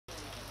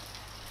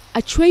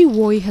Achuei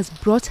Woui has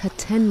brought her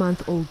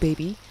 10-month-old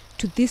baby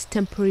to this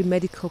temporary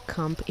medical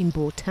camp in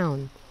Bo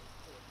Town.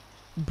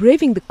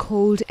 Braving the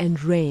cold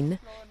and rain,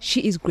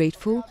 she is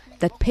grateful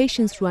that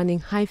patients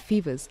running high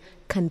fevers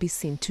can be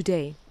seen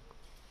today.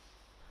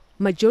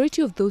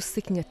 Majority of those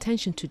seeking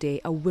attention today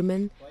are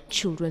women,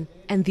 children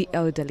and the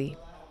elderly.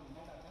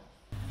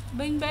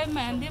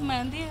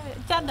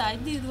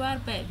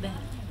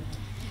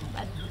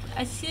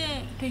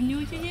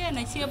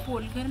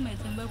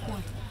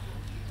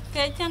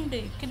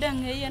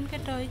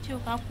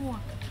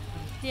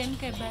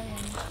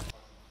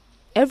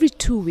 Every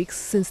 2 weeks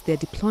since their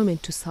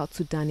deployment to South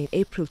Sudan in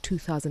April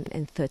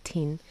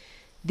 2013,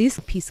 these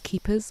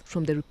peacekeepers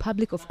from the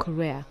Republic of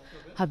Korea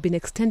have been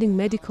extending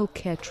medical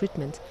care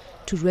treatment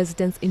to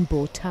residents in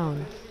Bo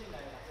Town.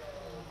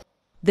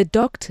 The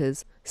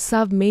doctors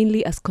serve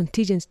mainly as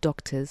contingent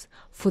doctors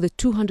for the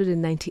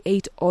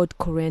 298-odd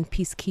Korean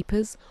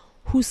peacekeepers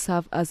who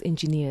serve as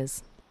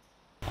engineers.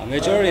 A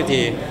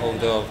majority of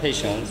the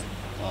patients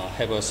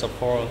have a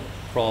support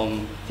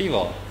from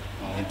fever,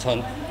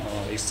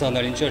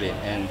 external injury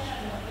and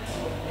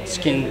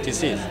skin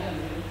disease.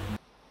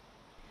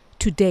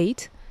 To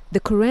date,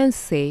 the Koreans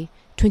say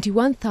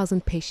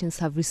 21,000 patients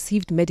have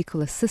received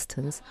medical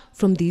assistance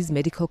from these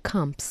medical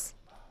camps.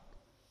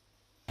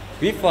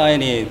 We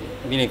find it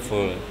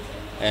meaningful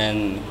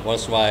and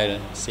worthwhile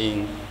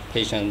seeing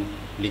patients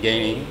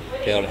regaining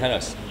their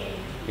health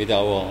with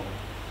our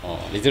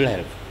little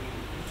help.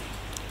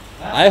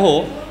 I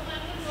hope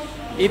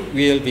it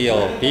will be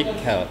a big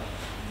help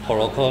for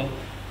local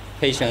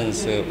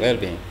patients'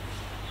 well-being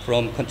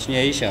from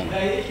continuation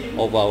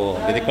of our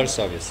medical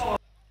service.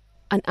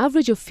 An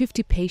average of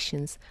 50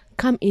 patients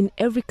come in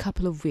every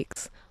couple of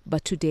weeks,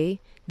 but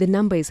today the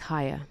number is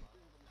higher.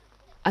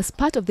 As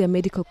part of their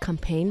medical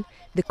campaign,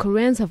 the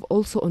Koreans have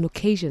also on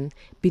occasion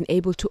been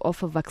able to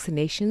offer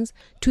vaccinations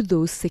to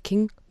those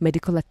seeking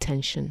medical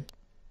attention.